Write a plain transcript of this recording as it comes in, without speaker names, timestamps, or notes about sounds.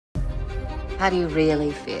How do you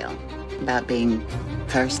really feel about being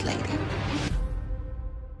First Lady?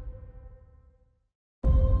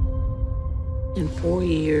 In 4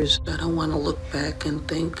 years, I don't want to look back and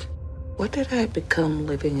think, what did I become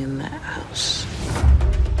living in that house?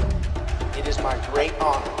 It is my great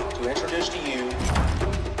honor to introduce to you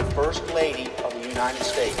the First Lady of the United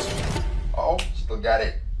States. Oh, still got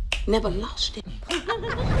it. Never lost it.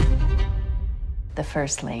 The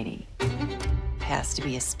First Lady has to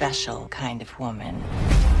be a special kind of woman.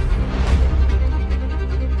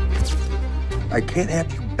 I can't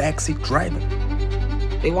have you backseat driving.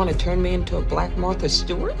 They want to turn me into a Black Martha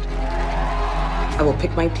Stewart? I will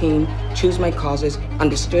pick my team, choose my causes,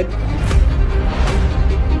 understood?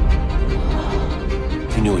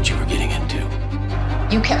 You knew what you were getting into.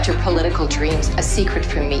 You kept your political dreams a secret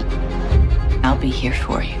from me. I'll be here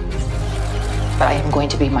for you. But I am going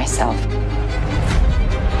to be myself.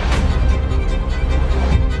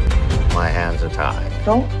 My hands are tied.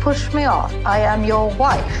 Don't push me off. I am your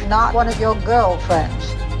wife, not one of your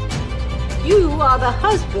girlfriends. You are the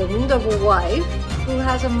husband of a wife who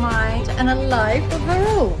has a mind and a life of her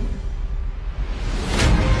own.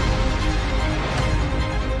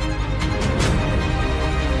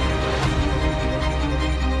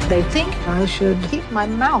 They think I should keep my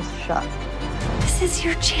mouth shut. This is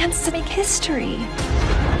your chance to make history.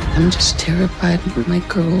 I'm just terrified with my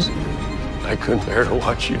girls. I couldn't bear to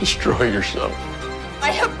watch you destroy yourself. I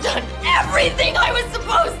have done everything I was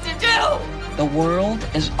supposed to do! The world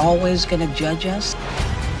is always going to judge us.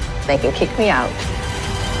 They can kick me out,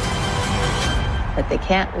 but they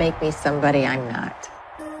can't make me somebody I'm not.